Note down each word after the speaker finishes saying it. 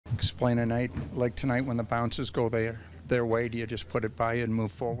explain a night like tonight when the bounces go their way? Do you just put it by and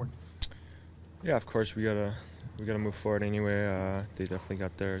move forward? Yeah, of course we gotta move forward anyway. They definitely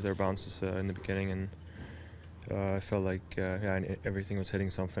got their bounces in the beginning, and I felt like everything was hitting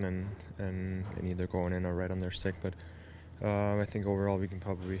something and either going in or right on their stick. But I think overall we can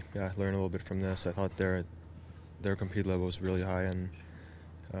probably learn a little bit from this. I thought their compete level was really high, and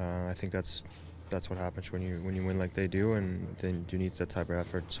I think that's what happens when you win like they do, and then you need that type of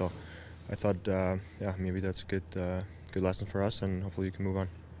effort. So I thought maybe that's a good lesson for us, and hopefully we can move on.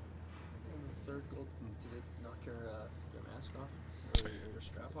 The third goal, did it knock your mask off, or your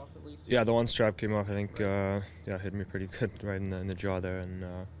strap off at least? Yeah, the one strap came off. I think hit me pretty good right in the jaw there, and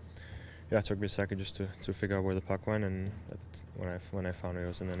it took me a second just to figure out where the puck went, and when I found it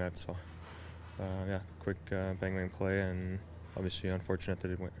was in the net. So quick bang play, and obviously unfortunate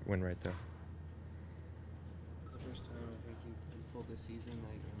that it went right there. It's the first time I think you've pulled this season.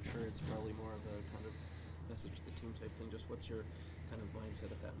 I'm sure it's probably more of a kind of message to the team type thing. Just what's your kind of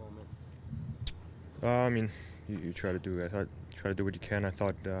mindset at that moment? I mean, you try to do. Try to do what you can. I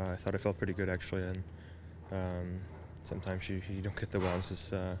thought I felt pretty good actually, and sometimes you don't get the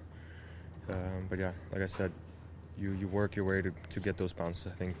bounces. But yeah, like I said, you work your way to get those bounces.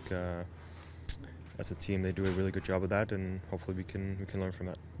 I think as a team they do a really good job of that, and hopefully we can learn from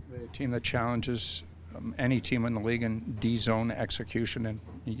that. The team that challenges any team in the league in D-zone execution, and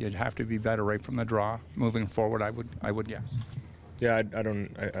you'd have to be better right from the draw moving forward. I would guess. Yeah, I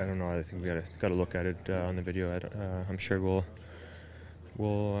don't know. I think we got to look at it on the video. I'm sure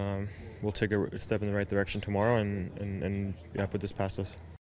we'll take a step in the right direction tomorrow and put this past us.